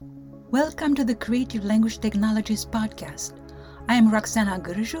Welcome to the Creative Language Technologies podcast. I am Roxana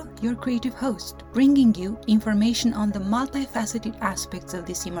Gurju, your creative host, bringing you information on the multifaceted aspects of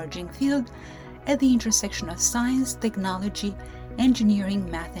this emerging field at the intersection of science, technology, engineering,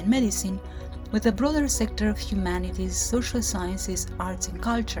 math, and medicine, with a broader sector of humanities, social sciences, arts, and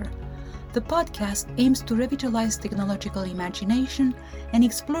culture. The podcast aims to revitalize technological imagination and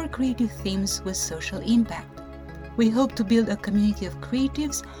explore creative themes with social impact. We hope to build a community of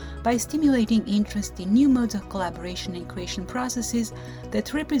creatives by stimulating interest in new modes of collaboration and creation processes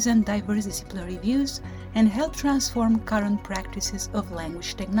that represent diverse disciplinary views and help transform current practices of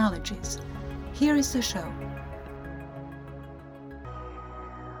language technologies. Here is the show.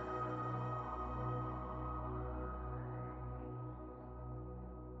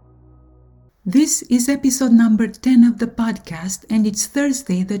 This is episode number 10 of the podcast, and it's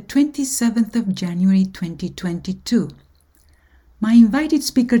Thursday, the 27th of January 2022. My invited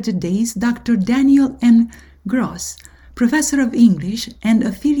speaker today is Dr. Daniel N. Gross, professor of English and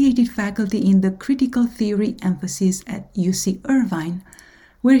affiliated faculty in the critical theory emphasis at UC Irvine,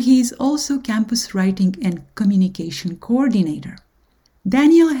 where he is also campus writing and communication coordinator.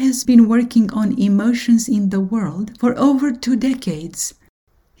 Daniel has been working on emotions in the world for over 2 decades.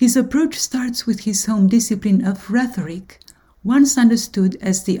 His approach starts with his home discipline of rhetoric, once understood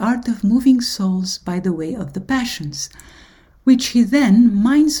as the art of moving souls by the way of the passions, which he then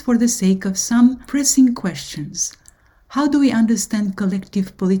mines for the sake of some pressing questions. How do we understand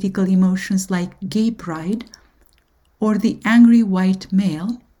collective political emotions like gay pride or the angry white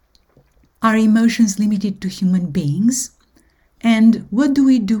male? Are emotions limited to human beings? And what do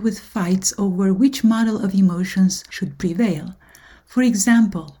we do with fights over which model of emotions should prevail? For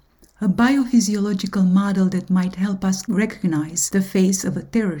example, a biophysiological model that might help us recognize the face of a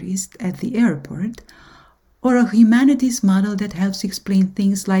terrorist at the airport, or a humanities model that helps explain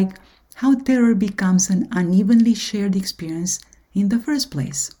things like how terror becomes an unevenly shared experience in the first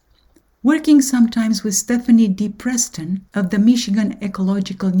place. Working sometimes with Stephanie D. Preston of the Michigan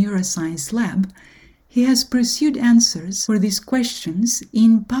Ecological Neuroscience Lab, he has pursued answers for these questions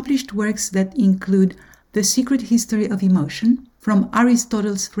in published works that include The Secret History of Emotion, From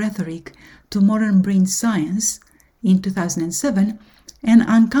Aristotle's Rhetoric to Modern Brain Science in 2007, and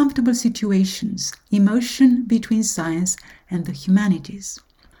Uncomfortable Situations, Emotion Between Science and the Humanities.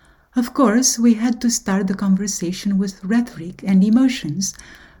 Of course, we had to start the conversation with rhetoric and emotions,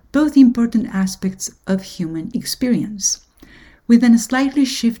 both important aspects of human experience, with a slightly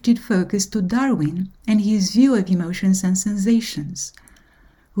shifted focus to Darwin and his view of emotions and sensations.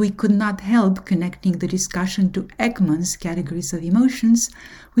 We could not help connecting the discussion to Ekman's categories of emotions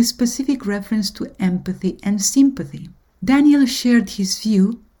with specific reference to empathy and sympathy. Daniel shared his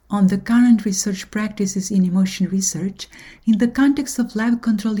view on the current research practices in emotion research in the context of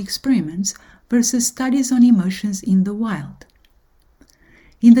lab-controlled experiments versus studies on emotions in the wild.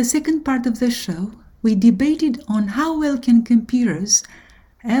 In the second part of the show, we debated on how well can computers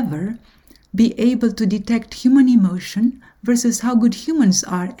ever be able to detect human emotion versus how good humans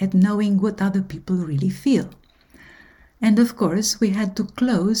are at knowing what other people really feel. And of course, we had to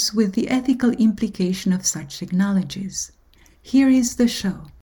close with the ethical implication of such technologies. Here is the show.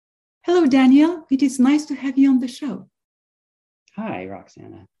 Hello, Daniel. It is nice to have you on the show. Hi,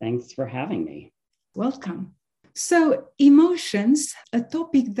 Roxana. Thanks for having me. Welcome. So, emotions, a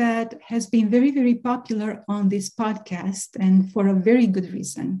topic that has been very, very popular on this podcast, and for a very good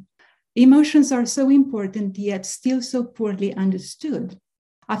reason. Emotions are so important, yet still so poorly understood.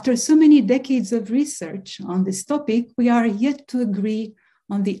 After so many decades of research on this topic, we are yet to agree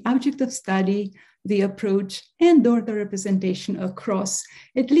on the object of study, the approach, and/or the representation across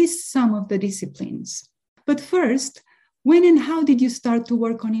at least some of the disciplines. But first, when and how did you start to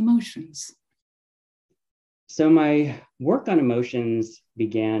work on emotions? So my work on emotions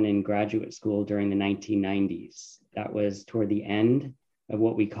began in graduate school during the 1990s. That was toward the end of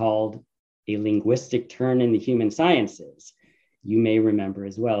what we called a linguistic turn in the human sciences. You may remember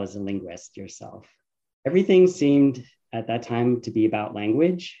as well as a linguist yourself. Everything seemed at that time to be about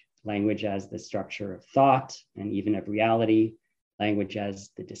language as the structure of thought and even of reality, language as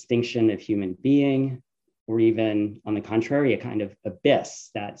the distinction of human being, or even on the contrary, a kind of abyss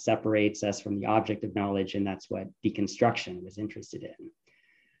that separates us from the object of knowledge, and that's what deconstruction was interested in.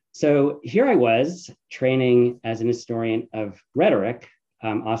 So here I was training as an historian of rhetoric,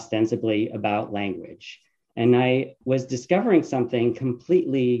 ostensibly about language. And I was discovering something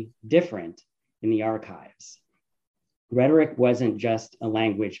completely different in the archives. Rhetoric wasn't just a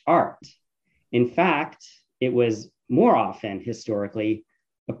language art. In fact, it was more often historically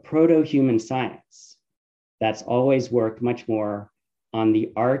a proto-human science that's always worked much more on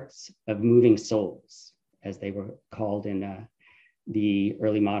the arts of moving souls, as they were called in the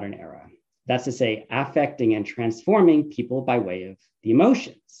early modern era. That's to say, affecting and transforming people by way of the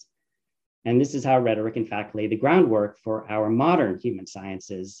emotions. And this is how rhetoric, in fact, laid the groundwork for our modern human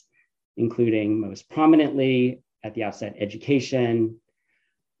sciences, including most prominently at the outset, education,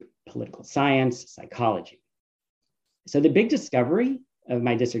 political science, psychology. So the big discovery of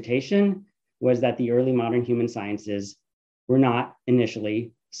my dissertation was that the early modern human sciences were not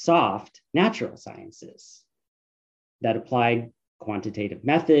initially soft natural sciences that applied quantitative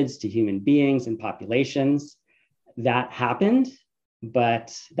methods to human beings and populations. That happened,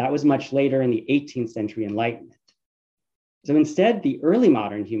 but that was much later in the 18th century Enlightenment. So instead, the early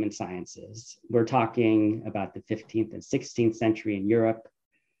modern human sciences, we're talking about the 15th and 16th century in Europe,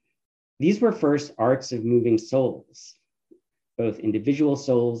 these were first arts of moving souls, both individual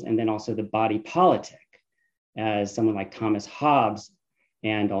souls and then also the body politic, as someone like Thomas Hobbes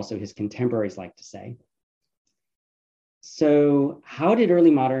and also his contemporaries like to say. So how did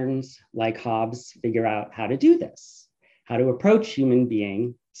early moderns like Hobbes figure out how to do this? How to approach human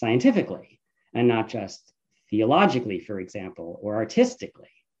being scientifically and not just theologically, for example, or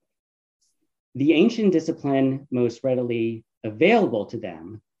artistically? The ancient discipline most readily available to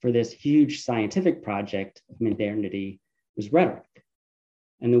them for this huge scientific project of modernity was rhetoric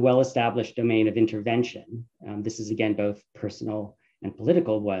and the well-established domain of intervention. This is again, both personal and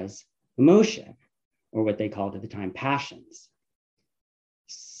political, was emotion, or what they called at the time passions.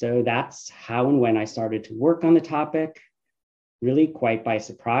 So that's how and when I started to work on the topic, really quite by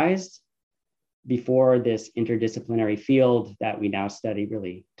surprise, before this interdisciplinary field that we now study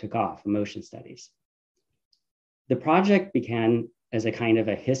really took off, emotion studies. The project began as a kind of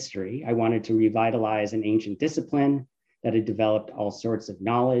a history. I wanted to revitalize an ancient discipline that had developed all sorts of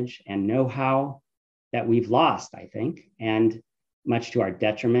knowledge and know-how that we've lost, I think, and much to our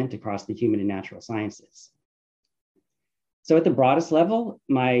detriment across the human and natural sciences. So at the broadest level,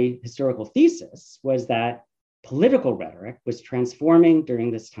 my historical thesis was that political rhetoric was transforming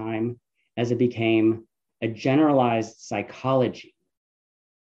during this time as it became a generalized psychology.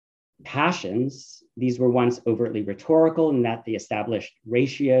 Passions, these were once overtly rhetorical in that they established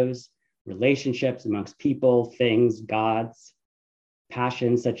ratios, relationships amongst people, things, gods.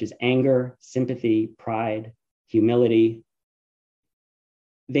 Passions such as anger, sympathy, pride, humility.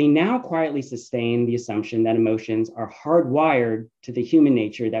 They now quietly sustain the assumption that emotions are hardwired to the human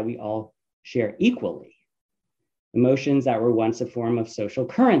nature that we all share equally. Emotions that were once a form of social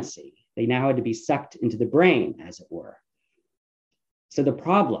currency, they now had to be sucked into the brain, as it were. So the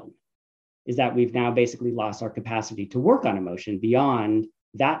problem is that we've now basically lost our capacity to work on emotion beyond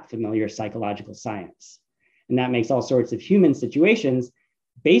that familiar psychological science. And that makes all sorts of human situations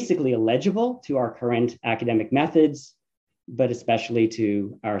basically illegible to our current academic methods, but especially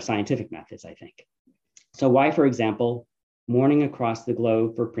to our scientific methods, I think. So why, for example, mourning across the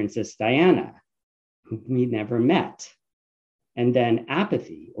globe for Princess Diana, whom we never met, and then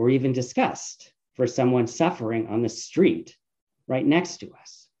apathy or even disgust for someone suffering on the street right next to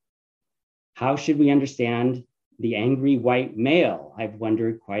us? How should we understand the angry white male? I've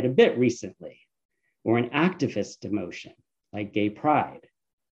wondered quite a bit recently, or an activist emotion like gay pride.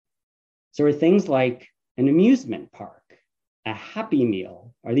 So are things like an amusement park, a happy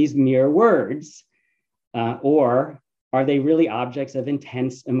meal, are these mere words, or are they really objects of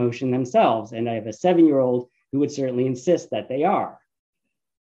intense emotion themselves? And I have a 7-year-old who would certainly insist that they are.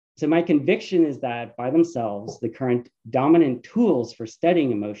 So my conviction is that by themselves, the current dominant tools for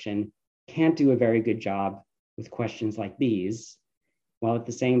studying emotion can't do a very good job with questions like these, while at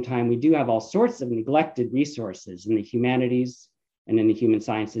the same time, we do have all sorts of neglected resources in the humanities and in the human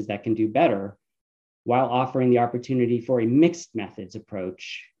sciences that can do better, while offering the opportunity for a mixed methods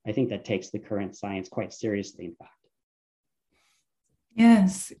approach. I think that takes the current science quite seriously, in fact.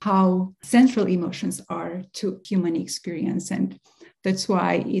 Yes, how central emotions are to human experience. And that's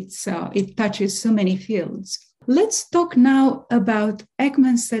why it touches so many fields. Let's talk now about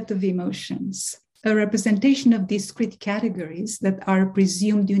Ekman's set of emotions, a representation of discrete categories that are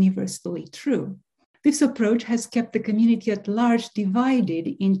presumed universally true. This approach has kept the community at large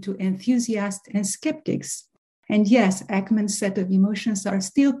divided into enthusiasts and skeptics. And yes, Ekman's set of emotions are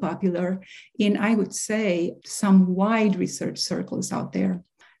still popular in, I would say, some wide research circles out there.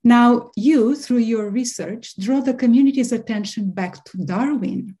 Now, you, through your research, draw the community's attention back to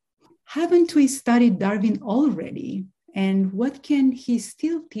Darwin. Haven't we studied Darwin already? And what can he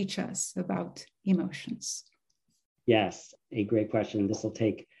still teach us about emotions? Yes, a great question. This will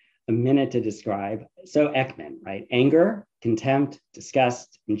take a minute to describe. So Ekman, right? Anger, contempt,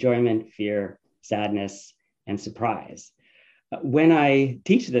 disgust, enjoyment, fear, sadness, and surprise. When I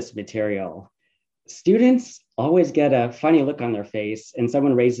teach this material, students always get a funny look on their face, and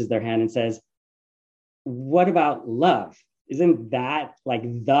someone raises their hand and says, "What about love? Isn't that like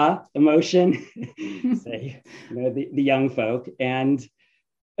the emotion?" Say, the young folk. And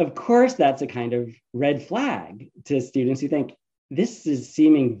of course, that's a kind of red flag to students who think this is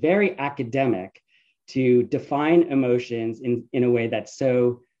seeming very academic to define emotions in a way that's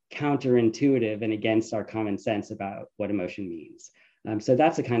so counterintuitive and against our common sense about what emotion means. So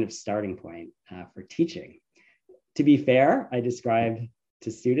that's a kind of starting point for teaching. To be fair, I described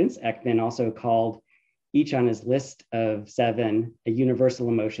to students, Ekman also called each on his list of 7 a universal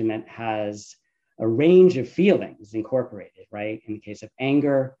emotion that has a range of feelings incorporated, right? In the case of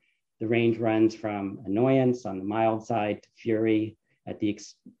anger, the range runs from annoyance on the mild side to fury at the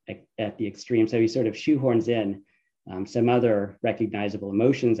extreme. So he sort of shoehorns in some other recognizable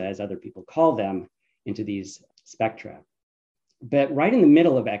emotions, as other people call them, into these spectra. But right in the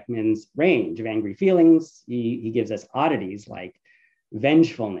middle of Ekman's range of angry feelings, he gives us oddities like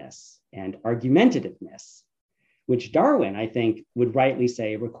vengefulness and argumentativeness, which Darwin, I think, would rightly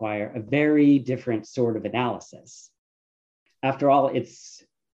say require a very different sort of analysis. After all, it's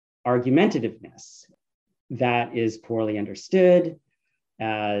argumentativeness that is poorly understood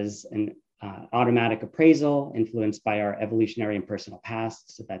as an automatic appraisal influenced by our evolutionary and personal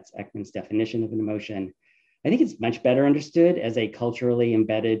past. So that's Ekman's definition of an emotion. I think it's much better understood as a culturally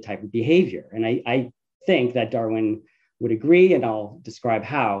embedded type of behavior. And I think that Darwin would agree, and I'll describe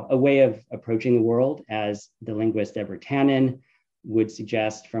how, a way of approaching the world, as the linguist Deborah Tannen would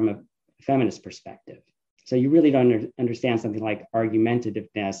suggest, from a feminist perspective. So you really don't understand something like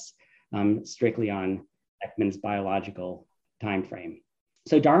argumentativeness strictly on Ekman's biological time frame.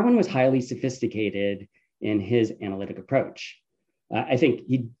 So Darwin was highly sophisticated in his analytic approach. I think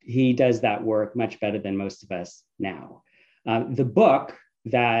he does that work much better than most of us now. The book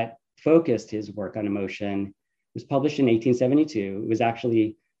that focused his work on emotion was published in 1872. It was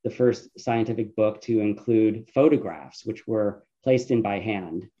actually the first scientific book to include photographs, which were placed in by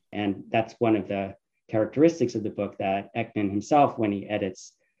hand. And that's one of the characteristics of the book that Ekman himself, when he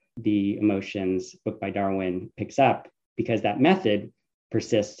edits the Emotions book by Darwin, picks up, because that method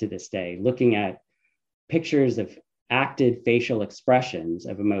persists to this day, looking at pictures of acted facial expressions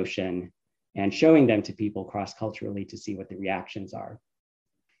of emotion and showing them to people cross-culturally to see what the reactions are.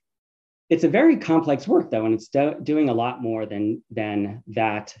 It's a very complex work, though, and it's doing a lot more than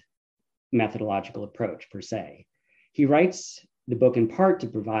that methodological approach per se. He writes the book in part to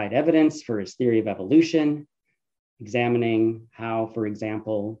provide evidence for his theory of evolution, examining how, for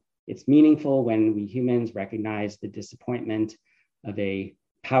example, it's meaningful when we humans recognize the disappointment of a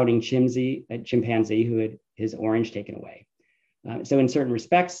pouting chimpanzee who had his orange taken away. So in certain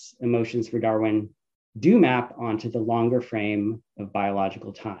respects, emotions for Darwin do map onto the longer frame of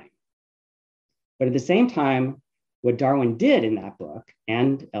biological time. But at the same time, what Darwin did in that book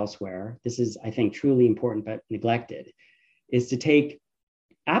and elsewhere, this is, I think, truly important but neglected, is to take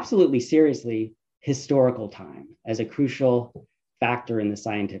absolutely seriously historical time as a crucial factor in the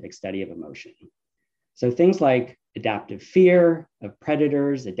scientific study of emotion. So things like adaptive fear of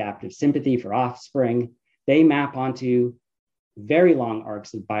predators, adaptive sympathy for offspring, they map onto very long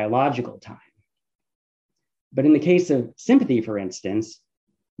arcs of biological time. But in the case of sympathy, for instance,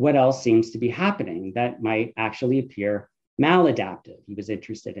 what else seems to be happening that might actually appear maladaptive? He was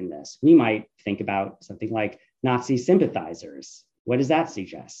interested in this. We might think about something like Nazi sympathizers. What does that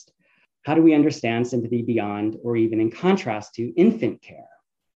suggest? How do we understand sympathy beyond or even in contrast to infant care?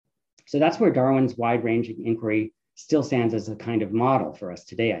 So that's where Darwin's wide-ranging inquiry still stands as a kind of model for us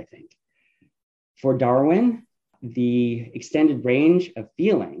today, I think. For Darwin, the extended range of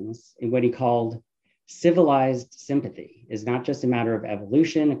feelings in what he called civilized sympathy is not just a matter of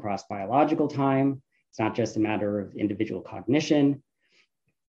evolution across biological time. It's not just a matter of individual cognition.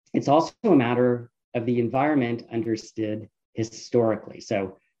 It's also a matter of the environment understood historically.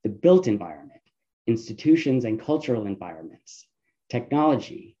 So the built environment, institutions and cultural environments,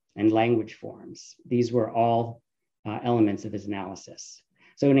 technology and language forms. These were all elements of his analysis.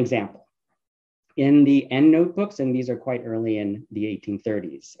 So an example, in the End notebooks, and these are quite early in the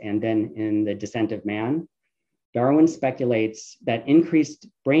 1830s, and then in The Descent of Man, Darwin speculates that increased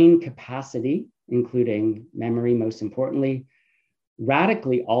brain capacity, including memory most importantly,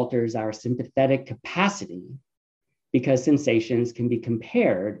 radically alters our sympathetic capacity because sensations can be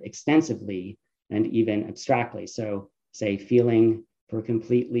compared extensively and even abstractly. So say feeling for a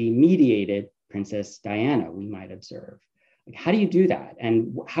completely mediated Princess Diana, we might observe. Like, how do you do that?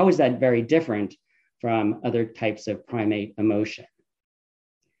 And how is that very different from other types of primate emotion?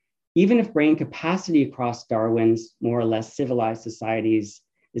 even if brain capacity across Darwin's more or less civilized societies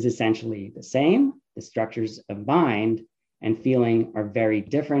is essentially the same, the structures of mind and feeling are very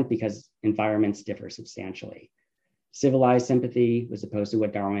different because environments differ substantially. Civilized sympathy was opposed to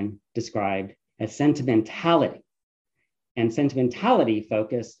what Darwin described as sentimentality. And sentimentality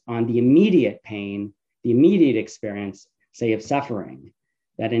focused on the immediate pain, the immediate experience, say, of suffering,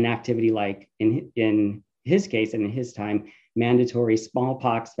 that an activity like, in his case and in his time, mandatory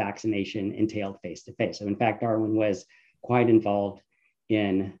smallpox vaccination entailed face-to-face. So in fact, Darwin was quite involved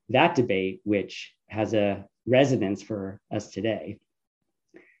in that debate, which has a resonance for us today.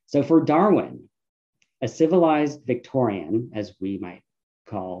 So for Darwin, a civilized Victorian, as we might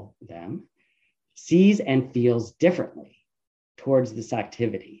call them, sees and feels differently towards this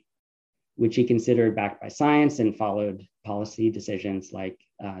activity, which he considered backed by science and followed policy decisions like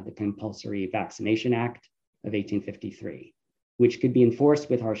the Compulsory Vaccination Act of 1853, which could be enforced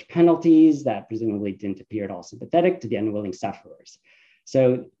with harsh penalties that presumably didn't appear at all sympathetic to the unwilling sufferers.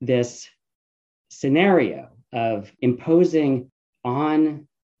 So this scenario of imposing on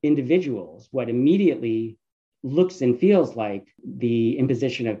individuals what immediately looks and feels like the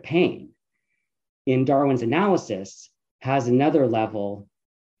imposition of pain in Darwin's analysis has another level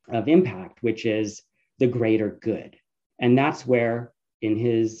of impact, which is the greater good. And that's where, in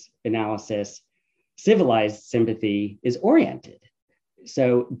his analysis, civilized sympathy is oriented.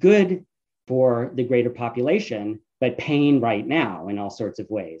 So good for the greater population, but pain right now in all sorts of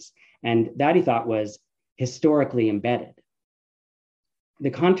ways. And that, he thought, was historically embedded.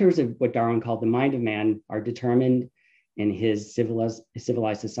 The contours of what Darwin called the mind of man are determined in his civilized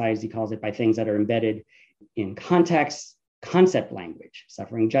societies, he calls it, by things that are embedded in context, concept language,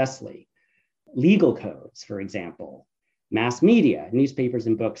 suffering justly, legal codes, for example, mass media, newspapers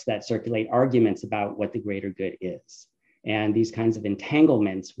and books that circulate arguments about what the greater good is. And these kinds of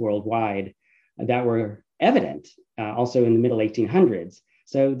entanglements worldwide that were evident also in the middle 1800s.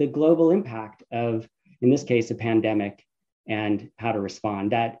 So the global impact of, in this case, a pandemic and how to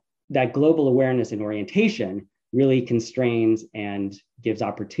respond, that global awareness and orientation really constrains and gives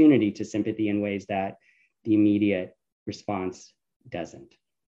opportunity to sympathy in ways that the immediate response doesn't.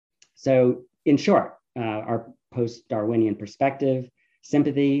 So in short, our post-Darwinian perspective,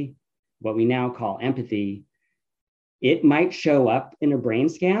 sympathy, what we now call empathy, it might show up in a brain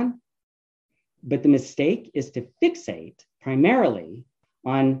scan, but the mistake is to fixate primarily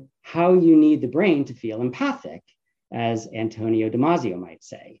on how you need the brain to feel empathic, as Antonio Damasio might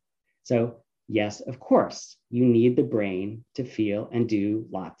say. So yes, of course, you need the brain to feel and do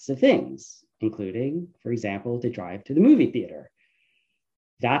lots of things, including, for example, to drive to the movie theater.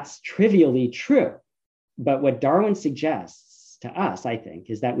 That's trivially true. But what Darwin suggests to us, I think,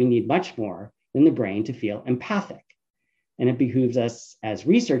 is that we need much more than the brain to feel empathic. And it behooves us as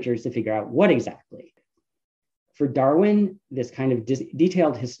researchers to figure out what exactly. For Darwin, this kind of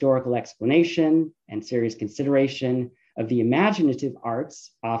detailed historical explanation and serious consideration of the imaginative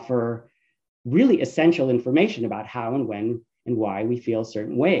arts offer really essential information about how and when and why we feel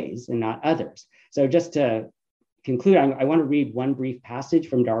certain ways and not others. So just to conclude, I want to read one brief passage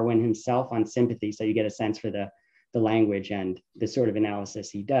from Darwin himself on sympathy so you get a sense for the language and the sort of analysis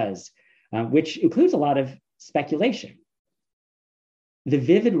he does, which includes a lot of speculation. The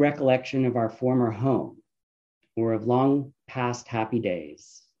vivid recollection of our former home or of long past happy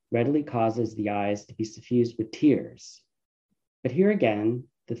days readily causes the eyes to be suffused with tears. But here again,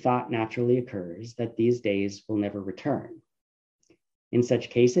 the thought naturally occurs that these days will never return. In such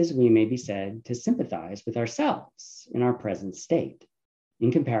cases, we may be said to sympathize with ourselves in our present state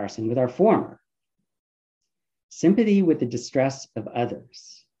in comparison with our former. Sympathy with the distress of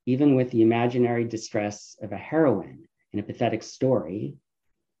others, even with the imaginary distress of a heroine in a pathetic story,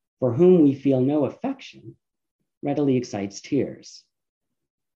 for whom we feel no affection, readily excites tears.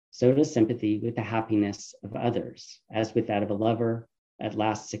 So does sympathy with the happiness of others, as with that of a lover at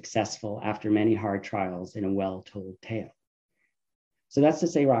last successful after many hard trials in a well-told tale. So that's to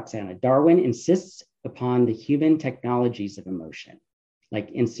say, Roxana, Darwin insists upon the human technologies of emotion,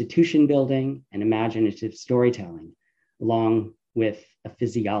 like institution building and imaginative storytelling, along with a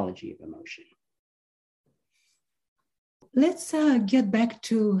physiology of emotion. Let's get back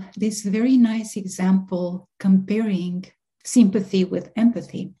to this very nice example comparing sympathy with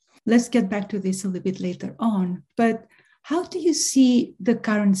empathy. Let's get back to this a little bit later on. But how do you see the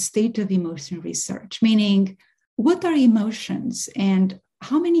current state of emotion research? Meaning, what are emotions and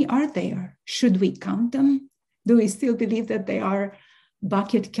how many are there? Should we count them? Do we still believe that they are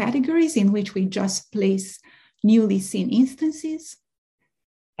bucket categories in which we just place newly seen instances?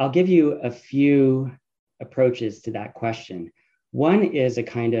 I'll give you a few approaches to that question. One is a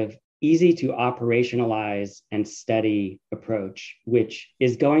kind of easy to operationalize and study approach, which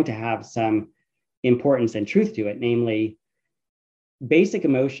is going to have some importance and truth to it, namely basic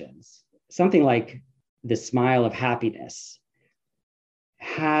emotions, something like the smile of happiness,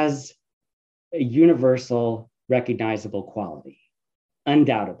 has a universal recognizable quality,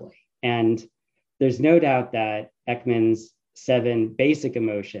 undoubtedly. And there's no doubt that Ekman's 7 basic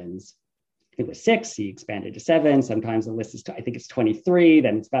emotions, it was 6, he expanded to 7. Sometimes the list is, I think it's 23,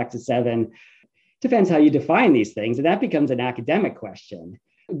 then it's back to 7. Depends how you define these things. And that becomes an academic question.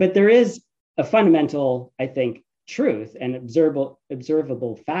 But there is a fundamental, I think, truth and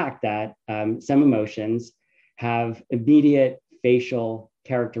observable fact that some emotions have immediate facial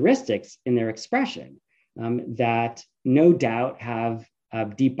characteristics in their expression that no doubt have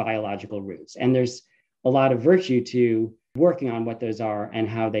deep biological roots. And there's a lot of virtue to working on what those are and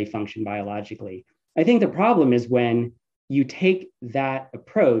how they function biologically. I think the problem is when you take that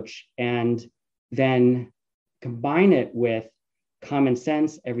approach and then combine it with common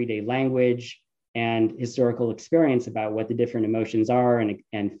sense, everyday language, and historical experience about what the different emotions are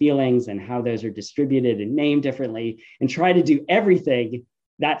and feelings and how those are distributed and named differently, and try to do everything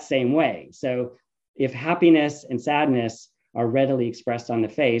that same way. So if happiness and sadness are readily expressed on the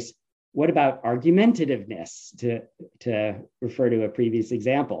face, what about argumentativeness, to refer to a previous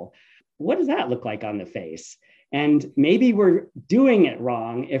example? What does that look like on the face? And maybe we're doing it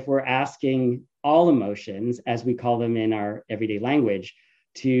wrong if we're asking all emotions, as we call them in our everyday language,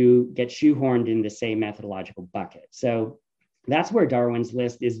 to get shoehorned in the same methodological bucket. So that's where Darwin's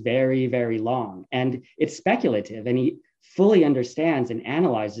list is very, very long. And it's speculative, and he fully understands and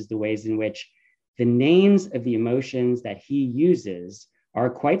analyzes the ways in which the names of the emotions that he uses are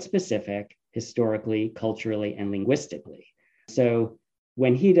quite specific historically, culturally, and linguistically. So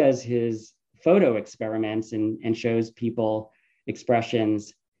when he does his photo experiments and shows people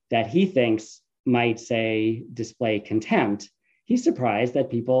expressions that he thinks might, say, display contempt, he's surprised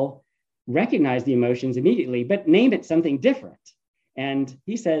that people recognize the emotions immediately, but name it something different. And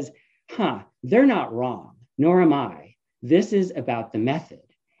he says, they're not wrong, nor am I. This is about the method.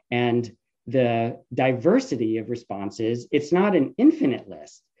 And the diversity of responses, it's not an infinite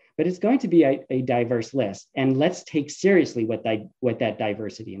list, but it's going to be a diverse list. And let's take seriously what that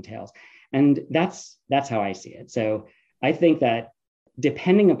diversity entails. And that's how I see it. So I think that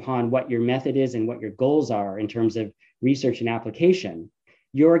depending upon what your method is and what your goals are in terms of research and application,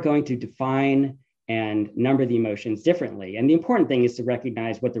 you're going to define and number the emotions differently. And the important thing is to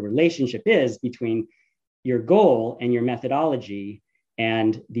recognize what the relationship is between your goal and your methodology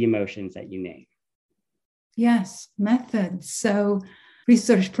and the emotions that you name. Yes, methods. So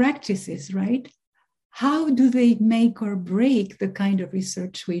research practices, right? How do they make or break the kind of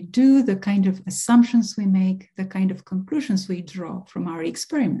research we do, the kind of assumptions we make, the kind of conclusions we draw from our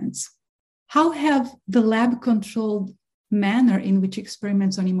experiments? How have the lab-controlled manner in which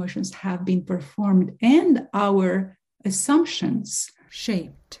experiments on emotions have been performed and our assumptions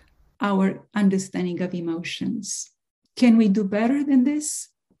shaped our understanding of emotions? Can we do better than this?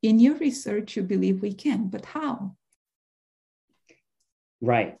 In your research, you believe we can, but how?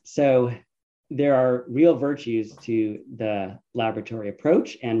 Right. So there are real virtues to the laboratory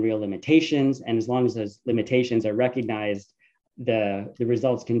approach and real limitations. And as long as those limitations are recognized, the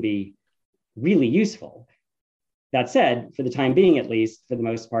results can be really useful. That said, for the time being, at least, for the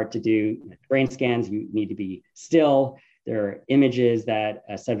most part, to do brain scans, you need to be still. There are images that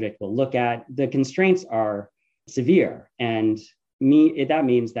a subject will look at. The constraints are severe. And that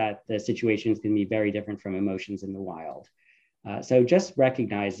means that the situations can be very different from emotions in the wild. So just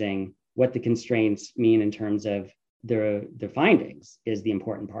recognizing what the constraints mean in terms of the findings is the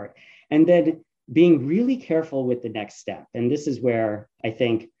important part. And then being really careful with the next step. And this is where I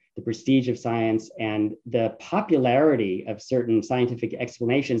think the prestige of science and the popularity of certain scientific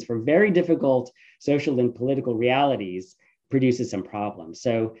explanations for very difficult social and political realities produces some problems.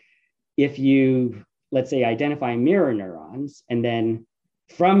 So if you, let's say, identify mirror neurons, and then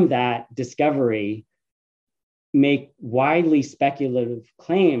from that discovery, make widely speculative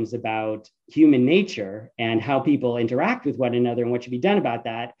claims about human nature and how people interact with one another and what should be done about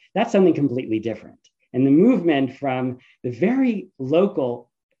that, that's something completely different. And the movement from the very local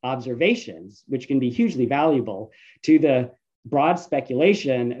observations, which can be hugely valuable, to the broad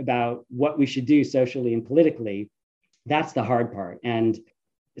speculation about what we should do socially and politically, that's the hard part. And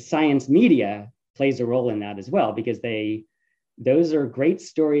science media plays a role in that as well, because those are great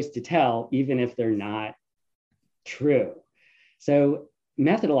stories to tell, even if they're not true. So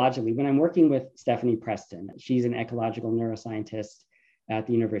methodologically, when I'm working with Stephanie Preston, she's an ecological neuroscientist at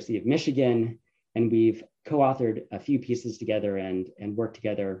the University of Michigan, and we've co-authored a few pieces together and worked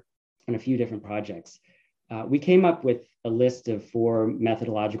together on a few different projects. We came up with a list of 4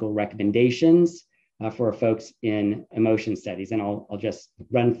 methodological recommendations for folks in emotion studies, and I'll just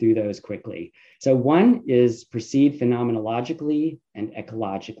run through those quickly. So one is proceed phenomenologically and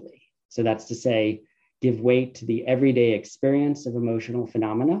ecologically. So that's to say, give weight to the everyday experience of emotional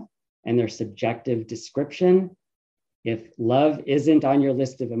phenomena and their subjective description. If love isn't on your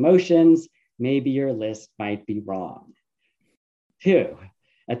list of emotions, maybe your list might be wrong. 2,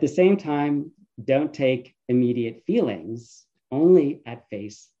 at the same time, don't take immediate feelings only at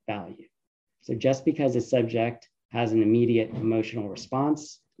face value. So just because a subject has an immediate emotional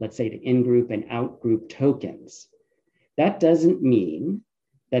response, let's say to in-group and out-group tokens, that doesn't mean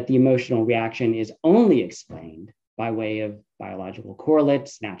that the emotional reaction is only explained by way of biological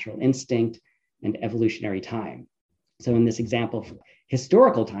correlates, natural instinct, and evolutionary time. So in this example,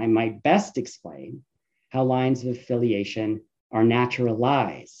 historical time might best explain how lines of affiliation are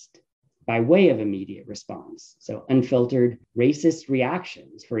naturalized by way of immediate response. So unfiltered racist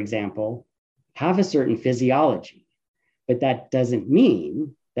reactions, for example, have a certain physiology, but that doesn't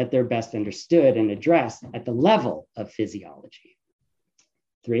mean that they're best understood and addressed at the level of physiology.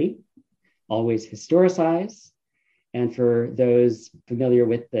 3, always historicize. And for those familiar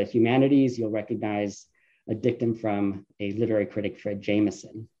with the humanities, you'll recognize a dictum from a literary critic, Fred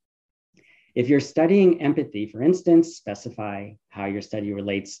Jameson. If you're studying empathy, for instance, specify how your study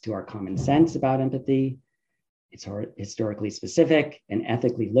relates to our common sense about empathy. It's historically specific and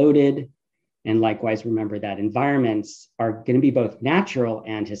ethically loaded. And likewise, remember that environments are going to be both natural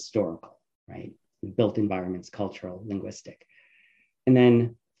and historical, right? Built environments, cultural, linguistic. And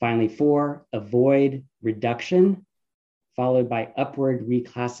then finally, 4, avoid reduction, followed by upward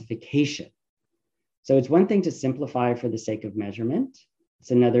reclassification. So it's one thing to simplify for the sake of measurement.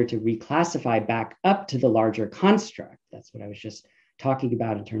 It's another to reclassify back up to the larger construct. That's what I was just talking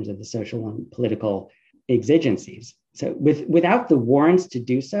about in terms of the social and political exigencies. So without the warrants to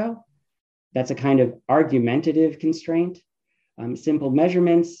do so, that's a kind of argumentative constraint. Simple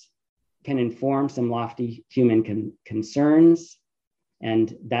measurements can inform some lofty human concerns,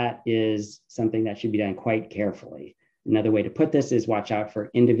 and that is something that should be done quite carefully. Another way to put this is watch out for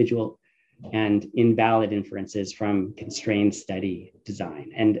individual and invalid inferences from constrained study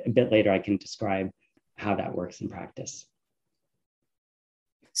design. And a bit later, I can describe how that works in practice.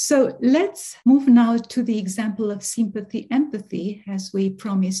 So let's move now to the example of sympathy-empathy, as we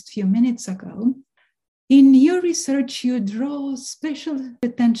promised a few minutes ago. In your research, you draw special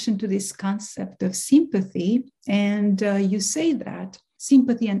attention to this concept of sympathy, and you say that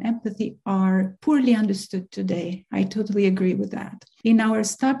sympathy and empathy are poorly understood today. I totally agree with that. In our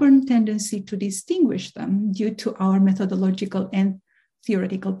stubborn tendency to distinguish them due to our methodological and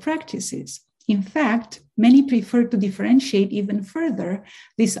theoretical practices. In fact, many prefer to differentiate even further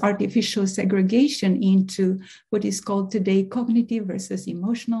this artificial segregation into what is called today cognitive versus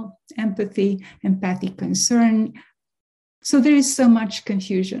emotional, empathy, empathic concern. So there is so much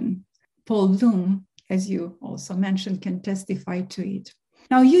confusion. Paul Bloom, as you also mentioned, can testify to it.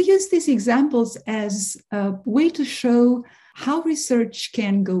 Now, you use these examples as a way to show how research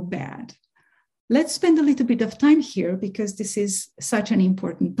can go bad. Let's spend a little bit of time here because this is such an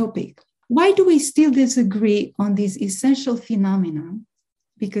important topic. Why do we still disagree on these essential phenomena?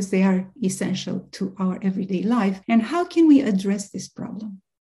 Because they are essential to our everyday life. And how can we address this problem?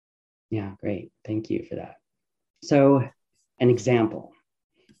 Yeah, great. Thank you for that. So, an example.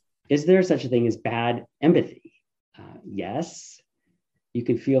 Is there such a thing as bad empathy? Yes. You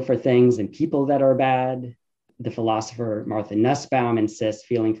can feel for things and people that are bad. The philosopher Martha Nussbaum insists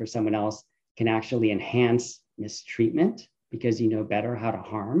feeling for someone else can actually enhance mistreatment because you know better how to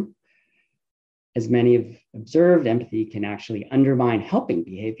harm. As many have observed, empathy can actually undermine helping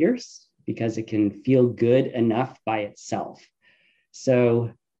behaviors because it can feel good enough by itself.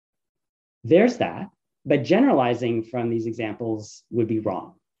 So there's that, but generalizing from these examples would be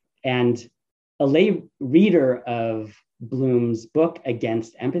wrong. And a lay reader of Bloom's book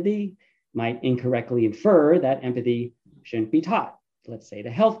Against Empathy might incorrectly infer that empathy shouldn't be taught, let's say to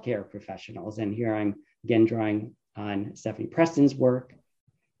healthcare professionals. And here I'm again drawing on Stephanie Preston's work,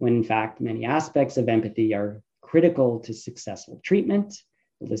 when in fact, many aspects of empathy are critical to successful treatment,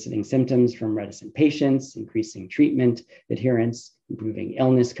 eliciting symptoms from reticent patients, increasing treatment adherence, improving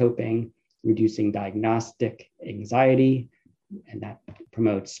illness coping, reducing diagnostic anxiety, and that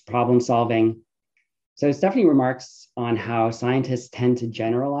promotes problem solving. So Stephanie remarks on how scientists tend to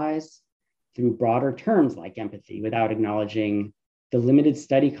generalize through broader terms like empathy without acknowledging the limited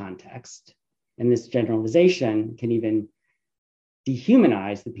study context. And this generalization can even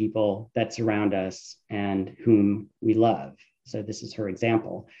dehumanize the people that surround us and whom we love. So this is her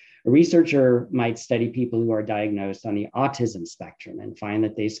example. A researcher might study people who are diagnosed on the autism spectrum and find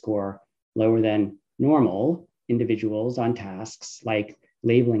that they score lower than normal individuals on tasks like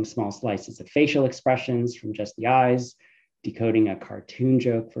labeling small slices of facial expressions from just the eyes, decoding a cartoon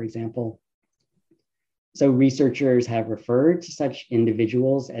joke, for example. So researchers have referred to such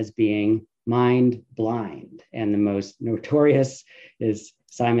individuals as being mind blind. And the most notorious is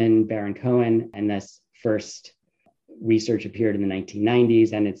Simon Baron-Cohen, and this first research appeared in the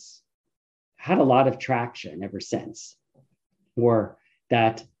 1990s, and it's had a lot of traction ever since, or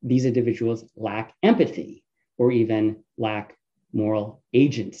that these individuals lack empathy or even lack moral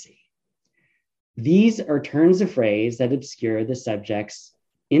agency. These are turns of phrase that obscure the subject's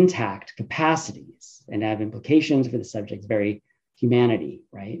intact capacities and have implications for the subject's very humanity,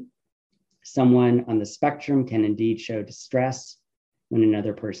 right? Someone on the spectrum can indeed show distress when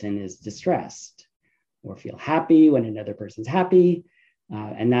another person is distressed, or feel happy when another person's happy.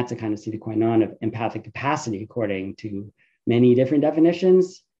 And that's a kind of sine qua non of empathic capacity, according to many different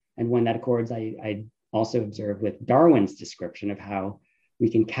definitions. And one that accords, I also observed with Darwin's description of how we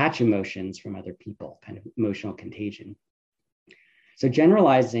can catch emotions from other people, kind of emotional contagion. So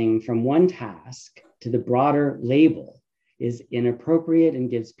generalizing from one task to the broader label is inappropriate and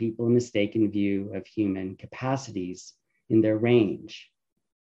gives people a mistaken view of human capacities in their range.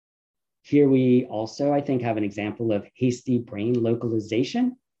 Here we also, I think, have an example of hasty brain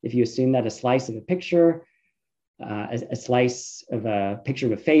localization. If you assume that a slice of a picture, a slice of a picture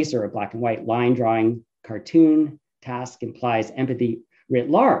of a face or a black and white line drawing cartoon task implies empathy writ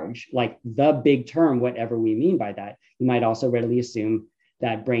large, like the big term, whatever we mean by that, you might also readily assume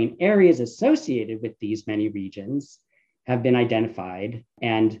that brain areas associated with these many regions have been identified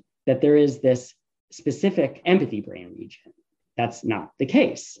and that there is this specific empathy brain region. That's not the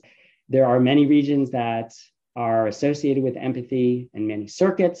case. There are many regions that are associated with empathy and many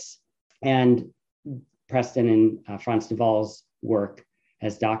circuits, and Preston and Frans de Waal's work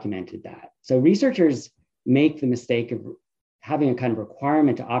has documented that. So researchers make the mistake of having a kind of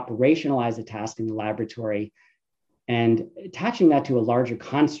requirement to operationalize a task in the laboratory and attaching that to a larger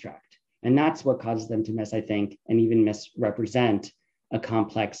construct. And that's what causes them to miss, I think, and even misrepresent a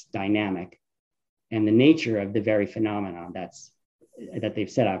complex dynamic and the nature of the very phenomenon that they've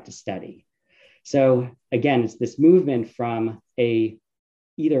set out to study. So again, it's this movement from a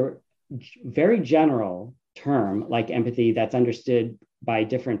either very general term like empathy that's understood by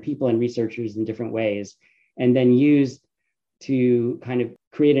different people and researchers in different ways, and then used to kind of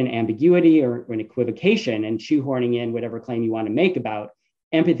create an ambiguity or an equivocation and shoehorning in whatever claim you want to make about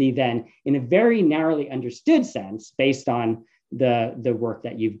empathy then in a very narrowly understood sense based on the work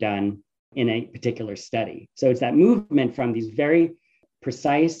that you've done in a particular study. So it's that movement from these very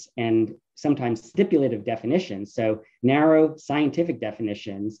precise and sometimes stipulative definitions, so narrow scientific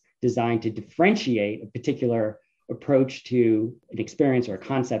definitions designed to differentiate a particular approach to an experience or a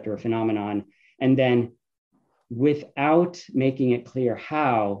concept or a phenomenon, and then without making it clear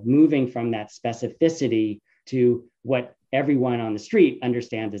how, moving from that specificity to what everyone on the street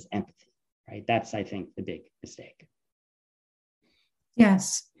understands as empathy, right? That's, I think, the big mistake.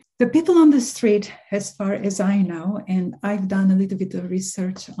 Yes. The people on the street, as far as I know, and I've done a little bit of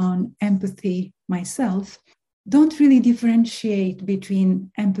research on empathy myself, don't really differentiate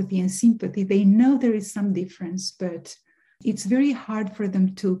between empathy and sympathy. They know there is some difference, but it's very hard for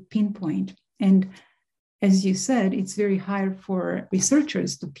them to pinpoint. And as you said, it's very hard for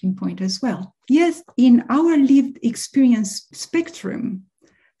researchers to pinpoint as well. Yes, in our lived experience spectrum,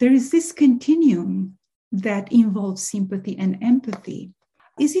 there is this continuum that involves sympathy and empathy.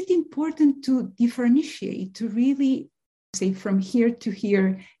 Is it important to differentiate, to really say from here to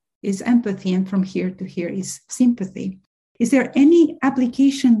here is empathy and from here to here is sympathy? Is there any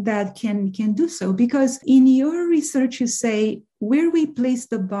application that can do so? Because in your research, you say where we place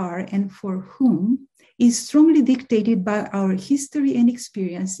the bar and for whom is strongly dictated by our history and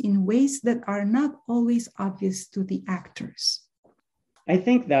experience in ways that are not always obvious to the actors. I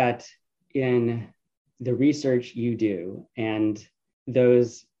think that in the research you do and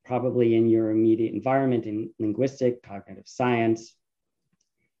those probably in your immediate environment in linguistic, cognitive science,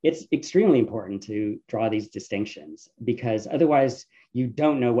 it's extremely important to draw these distinctions because otherwise you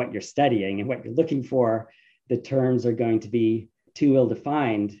don't know what you're studying and what you're looking for. The terms are going to be too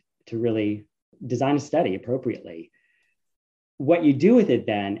ill-defined to really design a study appropriately. What you do with it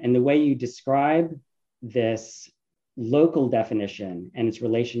then, and the way you describe this local definition and its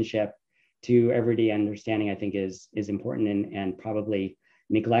relationship to everyday understanding, I think is important and probably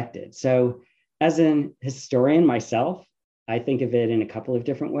neglected. So as an historian myself, I think of it in a couple of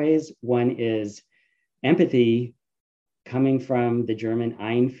different ways. One is empathy, coming from the German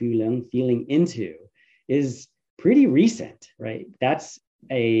einfühlen, feeling into, is pretty recent, right? That's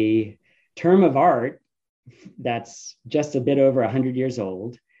a term of art that's just a bit over 100 years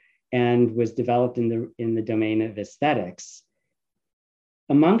old and was developed in the domain of aesthetics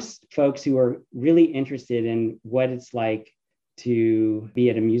amongst folks who are really interested in what it's like to be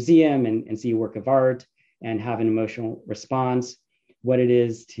at a museum and see a work of art and have an emotional response, what it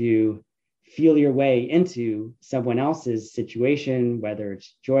is to feel your way into someone else's situation, whether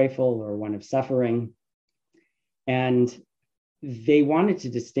it's joyful or one of suffering. And they wanted to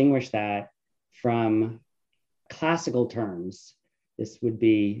distinguish that from classical terms. This would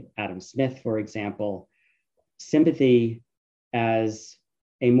be Adam Smith, for example, sympathy as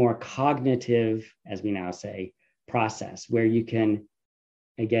a more cognitive, as we now say, process where you can,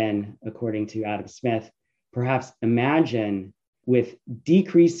 again, according to Adam Smith, perhaps imagine with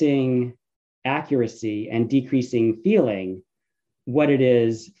decreasing accuracy and decreasing feeling what it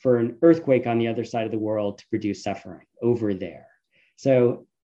is for an earthquake on the other side of the world to produce suffering over there. So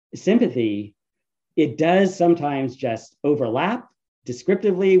sympathy, it does sometimes just overlap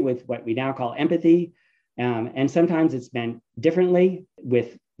descriptively with what we now call empathy. And sometimes it's meant differently,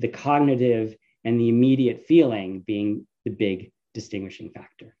 with the cognitive and the immediate feeling being the big distinguishing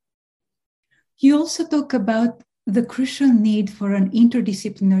factor. You also talk about the crucial need for an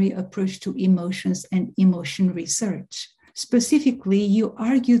interdisciplinary approach to emotions and emotion research. Specifically, you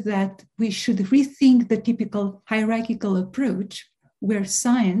argue that we should rethink the typical hierarchical approach where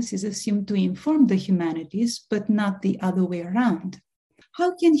science is assumed to inform the humanities, but not the other way around.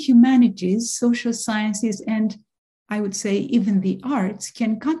 How can humanities, social sciences, and I would say even the arts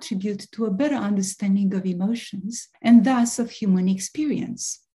can contribute to a better understanding of emotions and thus of human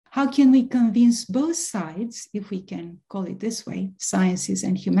experience? How can we convince both sides, if we can call it this way, sciences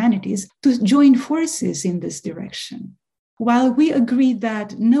and humanities, to join forces in this direction? While we agree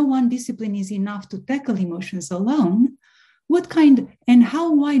that no one discipline is enough to tackle emotions alone, what kind and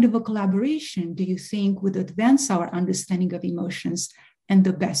how wide of a collaboration do you think would advance our understanding of emotions and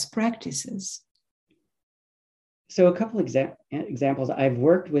the best practices? So a couple examples. I've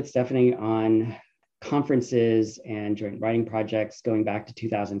worked with Stephanie on conferences and joint writing projects going back to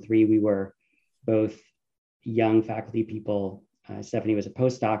 2003. We were both young faculty people. Stephanie was a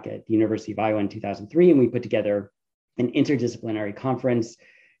postdoc at the University of Iowa in 2003, and we put together an interdisciplinary conference,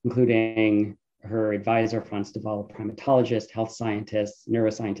 including her advisor, Franz de Waal, a primatologist, health scientists,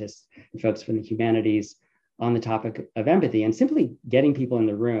 neuroscientists, and folks from the humanities on the topic of empathy. And simply getting people in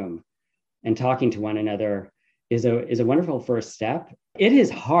the room and talking to one another is a wonderful first step. It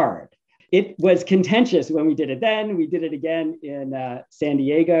is hard. It was contentious when we did it then. We did it again in San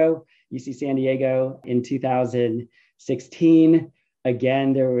Diego, UC San Diego in 2016.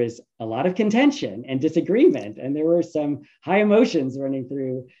 Again, there was a lot of contention and disagreement, and there were some high emotions running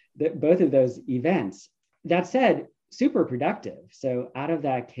through both of those events. That said, super productive. So out of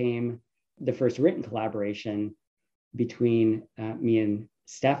that came the first written collaboration between me and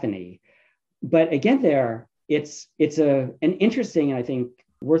Stephanie. But again, it's an interesting and I think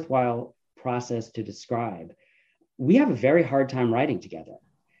worthwhile process to describe. We have a very hard time writing together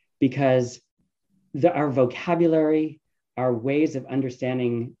because our vocabulary, our ways of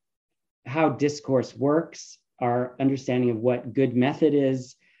understanding how discourse works, our understanding of what good method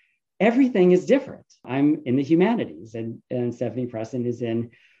is, everything is different. I'm in the humanities and Stephanie Preston is in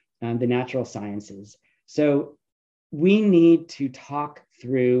the natural sciences. So we need to talk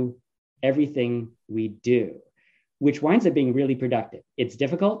through everything we do, which winds up being really productive. It's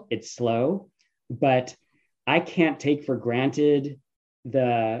difficult, it's slow, but I can't take for granted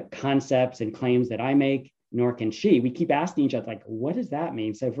the concepts and claims that I make, nor can she. We keep asking each other, like, what does that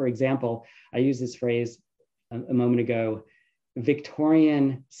mean? So for example, I used this phrase a moment ago,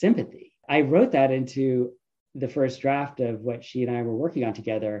 Victorian sympathy. I wrote that into the first draft of what she and I were working on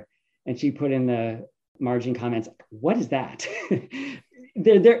together. And she put in the margin comments, what is that?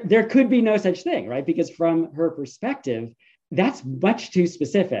 there could be no such thing, right? Because from her perspective, that's much too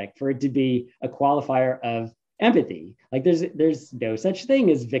specific for it to be a qualifier of empathy. Like there's no such thing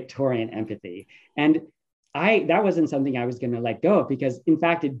as Victorian empathy. And that wasn't something I was going to let go of because in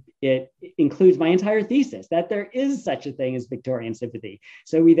fact, it includes my entire thesis that there is such a thing as Victorian sympathy.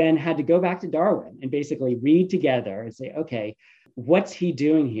 So we then had to go back to Darwin and basically read together and say, okay, what's he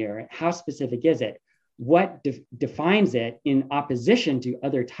doing here? How specific is it? What defines it in opposition to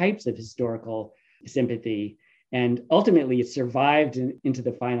other types of historical sympathy? And ultimately it survived into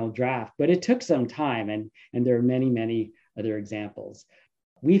the final draft, but it took some time. And there are many, many other examples.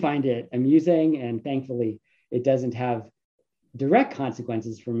 We find it amusing, and thankfully, it doesn't have direct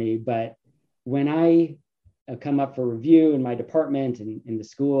consequences for me, but when I come up for review in my department and in the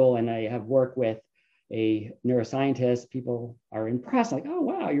school, and I have work with a neuroscientist, people are impressed, like, oh,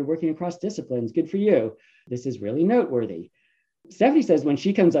 wow, you're working across disciplines. Good for you. This is really noteworthy. Stephanie says when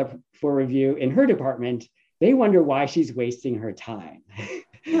she comes up for review in her department, they wonder why she's wasting her time.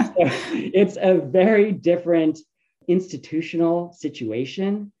 So it's a very different institutional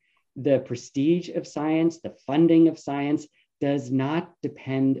situation. The prestige of science, the funding of science does not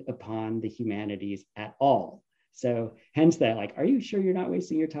depend upon the humanities at all. So hence that, like, are you sure you're not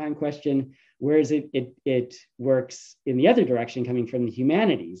wasting your time question? Whereas it works in the other direction, coming from the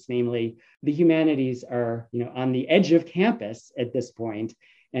humanities, namely the humanities are, on the edge of campus at this point.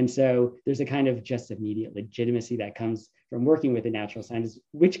 And so there's a kind of just immediate legitimacy that comes from working with the natural sciences,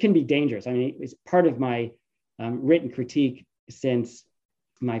 which can be dangerous. I mean, it's part of my written critique since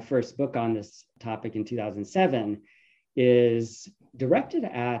my first book on this topic in 2007 is directed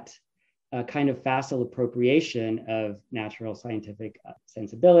at a kind of facile appropriation of natural scientific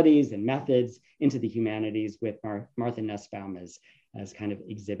sensibilities and methods into the humanities, with Martha Nussbaum as kind of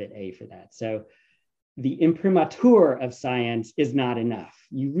exhibit A for that. So the imprimatur of science is not enough.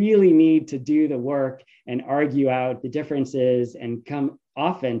 You really need to do the work and argue out the differences and come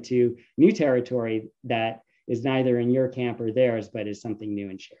often to new territory that is neither in your camp or theirs, but is something new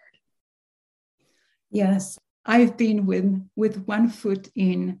and shared. Yes, I've been with one foot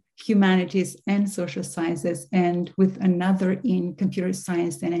in humanities and social sciences and with another in computer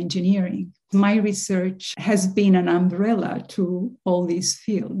science and engineering. My research has been an umbrella to all these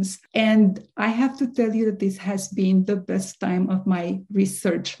fields. And I have to tell you that this has been the best time of my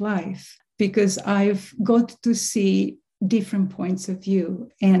research life, because I've got to see different points of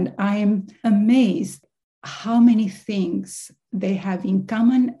view. And I'm amazed how many things they have in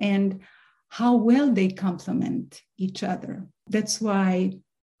common and how well they complement each other. That's why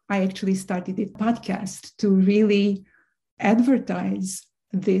I actually started this podcast, to really advertise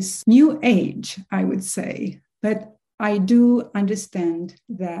this new age, I would say. But I do understand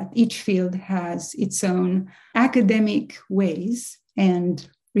that each field has its own academic ways and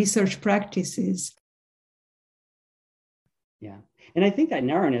research practices. Yeah. And I think that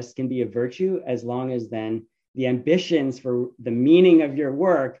narrowness can be a virtue as long as then the ambitions for the meaning of your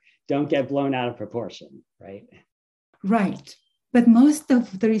work don't get blown out of proportion, right? Right. But most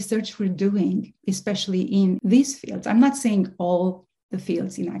of the research we're doing, especially in these fields, I'm not saying all the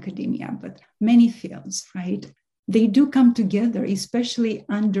fields in academia, but many fields, right? They do come together, especially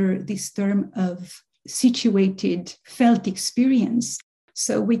under this term of situated felt experience.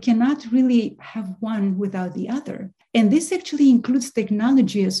 So we cannot really have one without the other. And this actually includes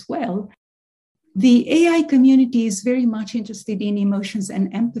technology as well. The AI community is very much interested in emotions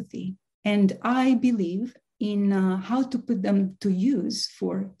and empathy. And I believe in how to put them to use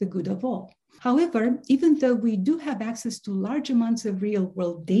for the good of all. However, even though we do have access to large amounts of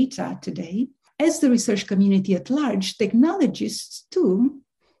real-world data today, as the research community at large, technologists too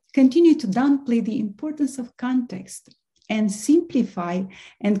continue to downplay the importance of context and simplify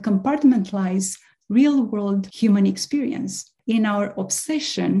and compartmentalize real-world human experience in our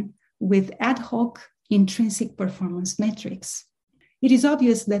obsession with ad hoc intrinsic performance metrics. It is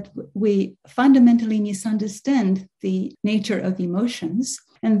obvious that we fundamentally misunderstand the nature of emotions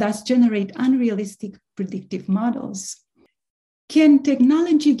and thus generate unrealistic predictive models. Can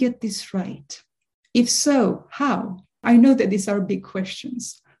technology get this right? If so, how? I know that these are big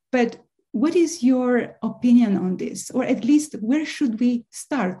questions, but what is your opinion on this? Or at least, where should we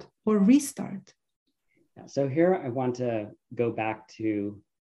start or restart? So here I want to go back to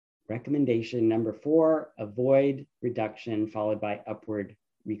recommendation number 4, avoid reduction followed by upward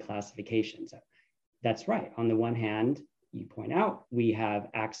reclassification. So that's right. On the one hand, you point out, we have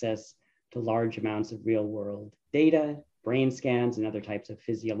access to large amounts of real world data, brain scans, and other types of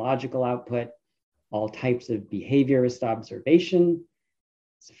physiological output, all types of behaviorist observation,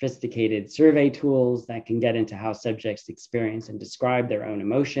 sophisticated survey tools that can get into how subjects experience and describe their own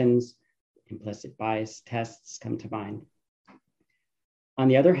emotions. Implicit bias tests come to mind. On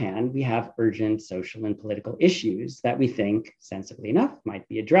the other hand, we have urgent social and political issues that we think, sensibly enough, might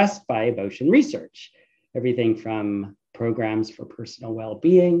be addressed by emotion research. Everything from programs for personal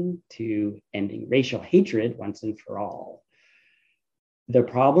well-being to ending racial hatred once and for all. The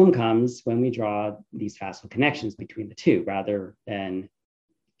problem comes when we draw these facile connections between the two, rather than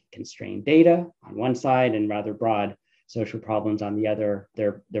constrained data on one side and rather broad social problems on the other.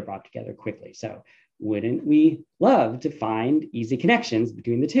 They're brought together quickly. So wouldn't we love to find easy connections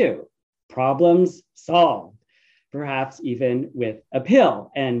between the two? Problems solved, perhaps even with a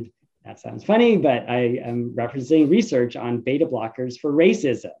pill. And that sounds funny, but I am referencing research on beta blockers for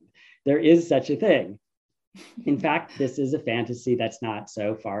racism. There is such a thing. In fact, this is a fantasy that's not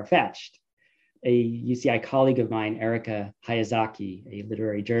so far-fetched. A UCI colleague of mine, Erica Hayazaki, a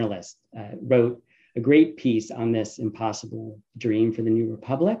literary journalist, wrote a great piece on this impossible dream for the New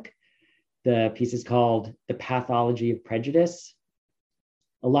Republic. The piece is called The Pathology of Prejudice.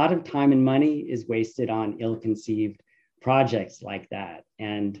 A lot of time and money is wasted on ill-conceived projects like that.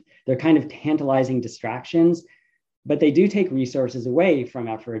 And they're kind of tantalizing distractions, but they do take resources away from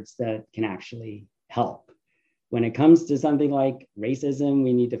efforts that can actually help. When it comes to something like racism,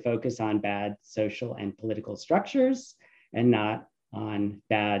 we need to focus on bad social and political structures and not on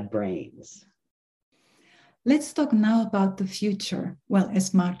bad brains. Let's talk now about the future. Well,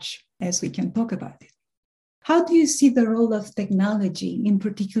 as much as we can talk about it. How do you see the role of technology, in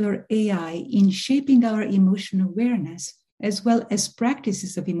particular AI, in shaping our emotional awareness, as well as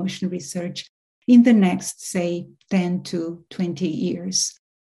practices of emotion research in the next, say, 10 to 20 years?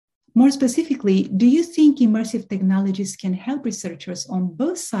 More specifically, do you think immersive technologies can help researchers on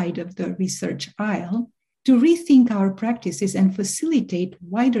both sides of the research aisle to rethink our practices and facilitate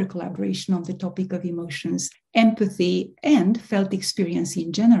wider collaboration on the topic of emotions, empathy, and felt experience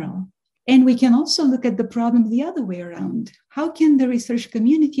in general? And we can also look at the problem the other way around. How can the research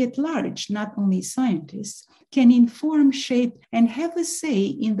community at large, not only scientists, can inform, shape, and have a say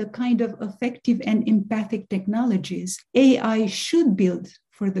in the kind of effective and empathic technologies AI should build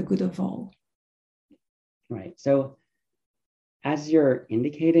for the good of all? Right. So as you're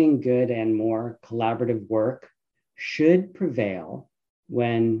indicating, good and more collaborative work should prevail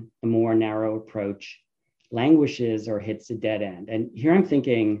when a more narrow approach languishes or hits a dead end. And here I'm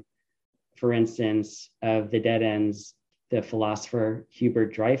thinking, for instance, of the dead ends the philosopher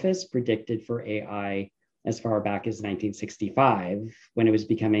Hubert Dreyfus predicted for AI as far back as 1965, when it was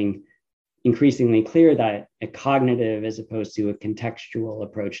becoming increasingly clear that a cognitive as opposed to a contextual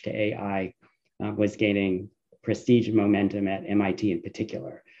approach to AI was gaining prestige and momentum at MIT in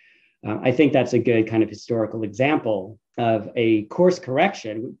particular. I think that's a good kind of historical example of a course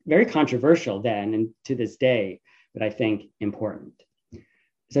correction, very controversial then and to this day, but I think important.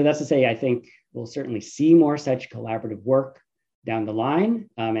 So that's to say, I think we'll certainly see more such collaborative work down the line.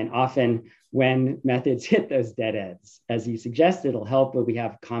 And often when methods hit those dead ends, as you suggested, it'll help when we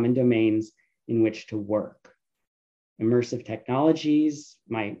have common domains in which to work. Immersive technologies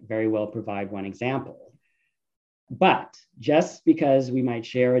might very well provide one example. But just because we might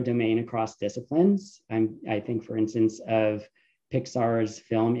share a domain across disciplines, I think, for instance, of Pixar's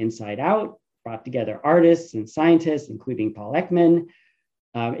film Inside Out, brought together artists and scientists, including Paul Ekman.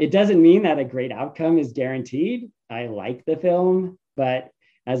 It doesn't mean that a great outcome is guaranteed. I like the film, but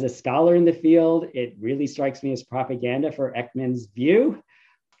as a scholar in the field, it really strikes me as propaganda for Ekman's view.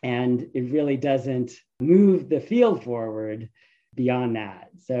 And it really doesn't move the field forward beyond that.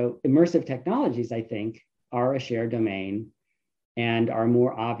 So immersive technologies, I think, are a shared domain and are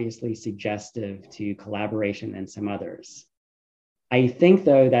more obviously suggestive to collaboration than some others. I think,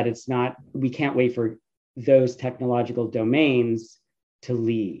 though, that we can't wait for those technological domains to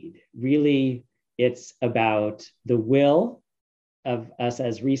lead. Really, it's about the will of us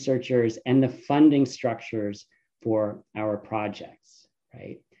as researchers and the funding structures for our projects,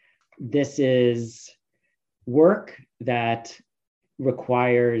 right? This is work that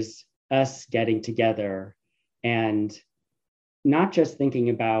requires us getting together and not just thinking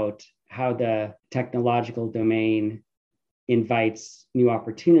about how the technological domain invites new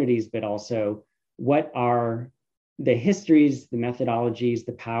opportunities, but also what are the histories, the methodologies,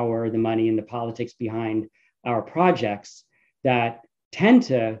 the power, the money, and the politics behind our projects that tend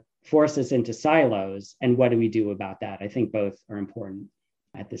to force us into silos, and what do we do about that? I think both are important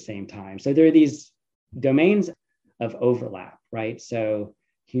at the same time. So there are these domains of overlap, right? So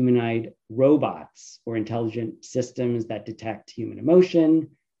humanoid robots or intelligent systems that detect human emotion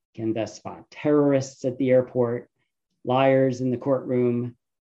can thus spot terrorists at the airport, liars in the courtroom,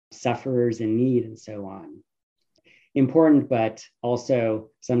 sufferers in need, and so on. Important, but also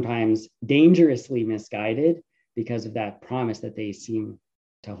sometimes dangerously misguided because of that promise that they seem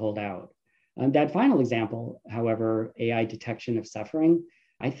to hold out. That final example, however, AI detection of suffering,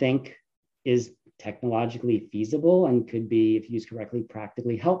 I think is technologically feasible and could be, if used correctly,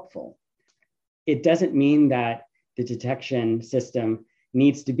 practically helpful. It doesn't mean that the detection system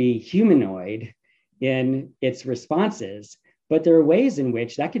needs to be humanoid in its responses, but there are ways in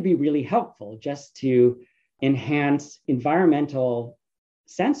which that could be really helpful just to enhance environmental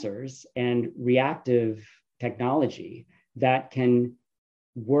sensors and reactive technology that can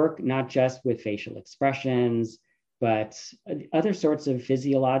work not just with facial expressions, but other sorts of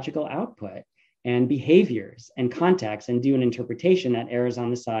physiological output and behaviors and contexts, and do an interpretation that errs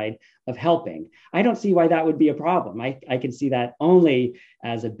on the side of helping. I don't see why that would be a problem. I can see that only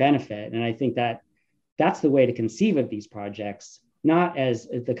as a benefit. And I think that that's the way to conceive of these projects, not as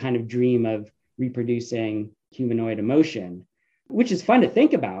the kind of dream of reproducing humanoid emotion, which is fun to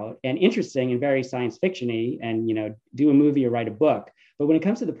think about and interesting and very science fiction-y, and do a movie or write a book. But when it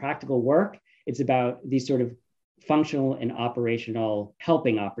comes to the practical work, it's about these sort of functional and operational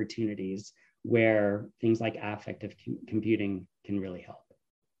helping opportunities where things like affective computing can really help.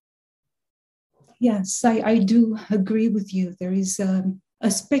 Yes, I do agree with you. There is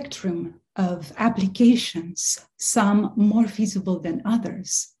a spectrum of applications, some more feasible than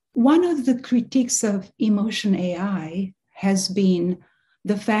others. One of the critiques of emotion AI has been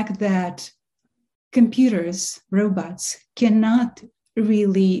the fact that computers, robots, cannot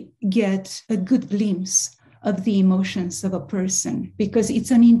really get a good glimpse of the emotions of a person because it's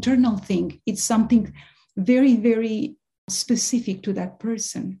an internal thing. It's something very, very specific to that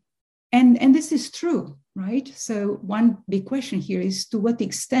person. And this is true, right? So one big question here is to what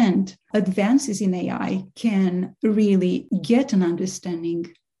extent advances in AI can really get an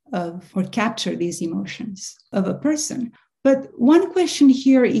understanding of or capture these emotions of a person. But one question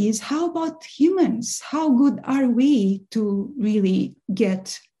here is, how about humans? How good are we to really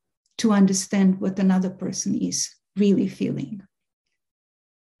get to understand what another person is really feeling?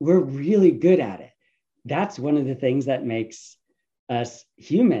 We're really good at it. That's one of the things that makes us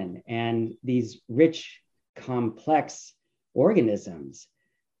human and these rich, complex organisms.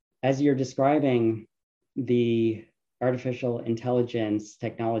 As you're describing the artificial intelligence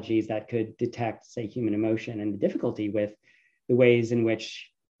technologies that could detect, say, human emotion and the difficulty with the ways in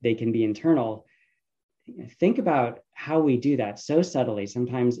which they can be internal, think about how we do that so subtly,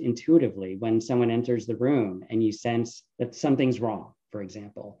 sometimes intuitively, when someone enters the room and you sense that something's wrong, for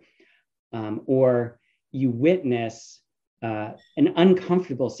example, or you witness an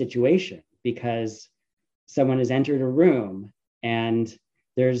uncomfortable situation because someone has entered a room and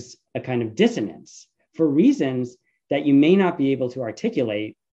there's a kind of dissonance for reasons that you may not be able to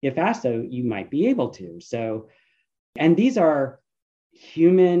articulate. If asked, though, you might be able to. So, and these are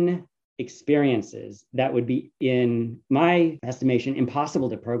human experiences that would be, in my estimation, impossible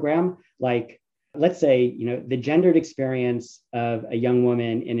to program. Like, let's say, the gendered experience of a young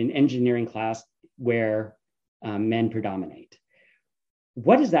woman in an engineering class where men predominate.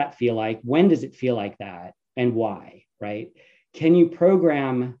 What does that feel like? When does it feel like that? And why, right? Can you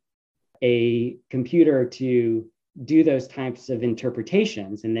program a computer to do those types of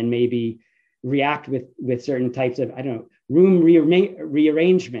interpretations and then maybe react with certain types of, room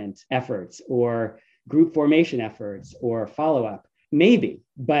rearrangement efforts or group formation efforts or follow-up? Maybe,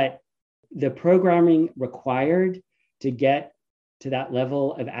 but the programming required to get to that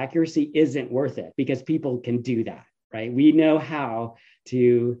level of accuracy isn't worth it because people can do that, right? We know how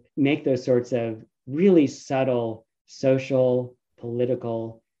to make those sorts of really subtle social,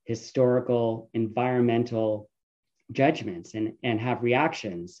 political, historical, environmental judgments and have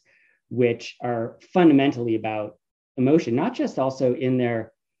reactions which are fundamentally about emotion, not just also in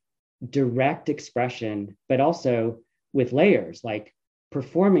their direct expression, but also with layers like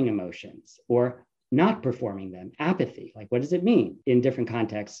performing emotions or not performing them, apathy. Like, what does it mean in different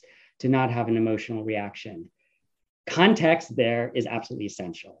contexts to not have an emotional reaction? Context there is absolutely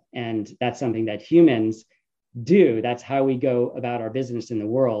essential. And that's something that humans do. That's how we go about our business in the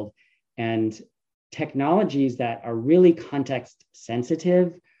world. And technologies that are really context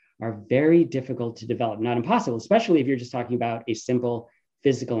sensitive are very difficult to develop, not impossible, especially if you're just talking about a simple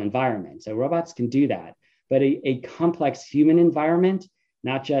physical environment. So robots can do that, but a complex human environment,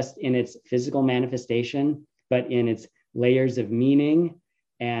 not just in its physical manifestation, but in its layers of meaning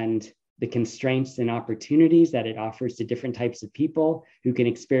and the constraints and opportunities that it offers to different types of people who can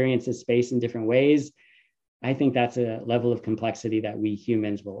experience a space in different ways. I think that's a level of complexity that we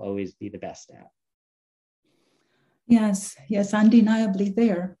humans will always be the best at. Yes, undeniably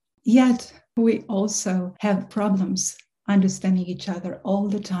there. Yet we also have problems understanding each other all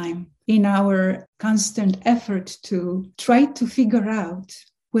the time in our constant effort to try to figure out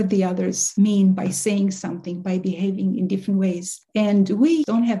what the others mean by saying something, by behaving in different ways. And we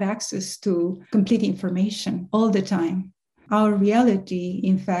don't have access to complete information all the time. Our reality,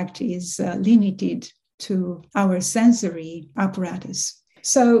 in fact, is limited to our sensory apparatus.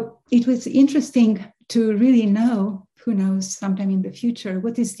 So it was interesting to really know, who knows, sometime in the future,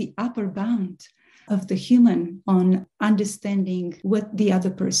 what is the upper bound of the human on understanding what the other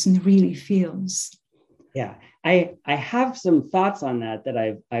person really feels. Yeah, I have some thoughts on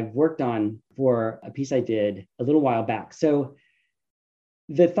that I've worked on for a piece I did a little while back. So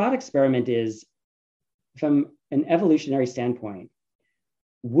the thought experiment is, from an evolutionary standpoint,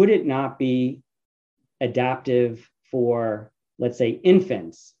 would it not be adaptive for, let's say,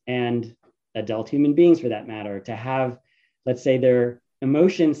 infants and adult human beings for that matter, to have, let's say, their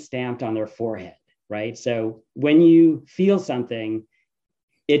emotions stamped on their forehead, right? So when you feel something,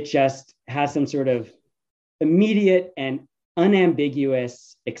 it just has some sort of immediate and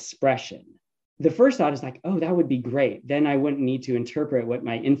unambiguous expression. The first thought is like, oh, that would be great. Then I wouldn't need to interpret what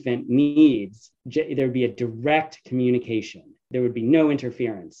my infant needs. There would be a direct communication. There would be no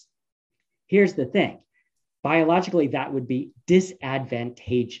interference. Here's the thing. Biologically, that would be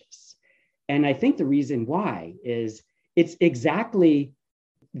disadvantageous. And I think the reason why is it's exactly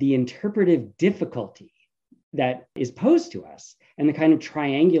the interpretive difficulty that is posed to us and the kind of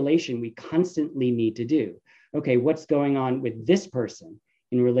triangulation we constantly need to do. Okay, what's going on with this person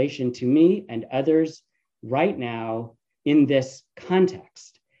in relation to me and others right now in this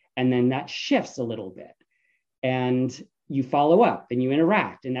context? And then that shifts a little bit. And you follow up and you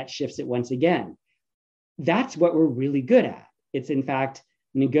interact, and that shifts it once again. That's what we're really good at. It's, in fact,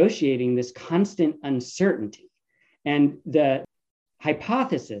 negotiating this constant uncertainty. And the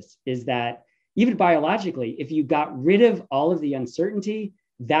hypothesis is that even biologically, if you got rid of all of the uncertainty,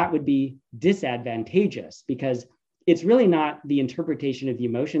 that would be disadvantageous, because it's really not the interpretation of the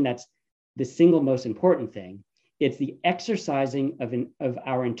emotion that's the single most important thing. It's the exercising of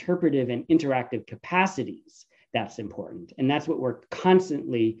our interpretive and interactive capacities that's important. And that's what we're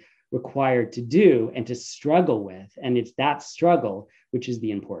constantly required to do and to struggle with. And it's that struggle which is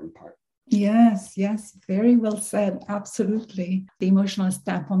the important part. Yes, yes, very well said. Absolutely. The emotional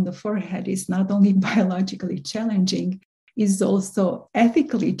stamp on the forehead is not only biologically challenging, is also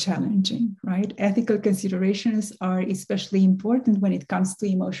ethically challenging, right? Ethical considerations are especially important when it comes to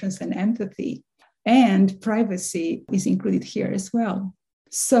emotions and empathy. And privacy is included here as well.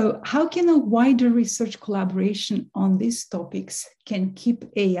 So how can a wider research collaboration on these topics can keep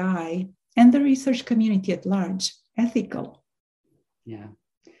AI and the research community at large ethical? Yeah.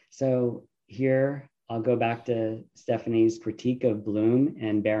 So here I'll go back to Stephanie's critique of Bloom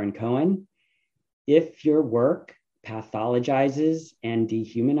and Baron Cohen. If your work pathologizes and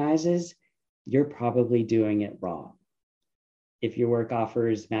dehumanizes, you're probably doing it wrong. If your work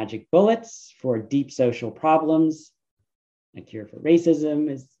offers magic bullets for deep social problems, a cure for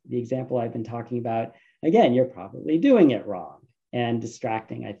racism is the example I've been talking about, again, you're probably doing it wrong and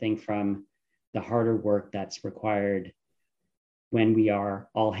distracting, I think, from the harder work that's required when we are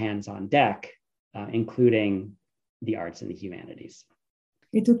all hands on deck, including the arts and the humanities.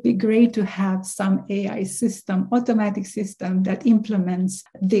 It would be great to have some AI system, automatic system that implements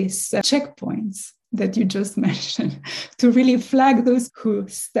these checkpoints that you just mentioned to really flag those who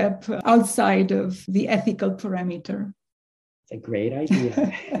step outside of the ethical parameter. It's a great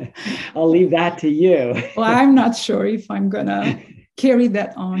idea. I'll leave that to you. Well, I'm not sure if I'm going to carry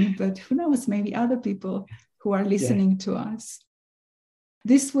that on, but who knows, maybe other people who are listening to us.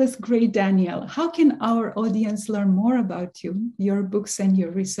 This was great, Daniel. How can our audience learn more about you, your books, and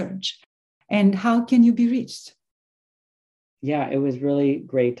your research? And how can you be reached? Yeah, it was really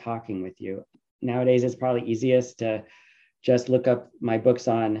great talking with you. Nowadays, it's probably easiest to just look up my books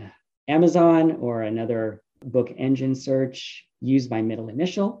on Amazon or another book engine search. Use my middle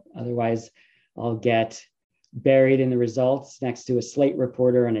initial. Otherwise, I'll get buried in the results next to a Slate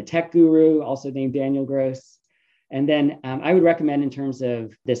reporter and a tech guru, also named Daniel Gross. And then I would recommend, in terms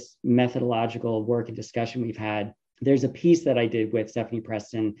of this methodological work and discussion we've had, there's a piece that I did with Stephanie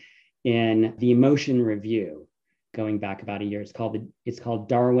Preston in the Emotion Review, going back about a year. It's called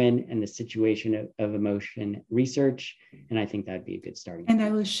Darwin and the Situation of Emotion Research. And I think that'd be a good starting point. And I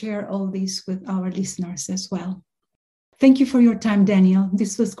will share all this with our listeners as well. Thank you for your time, Daniel.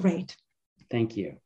 This was great. Thank you.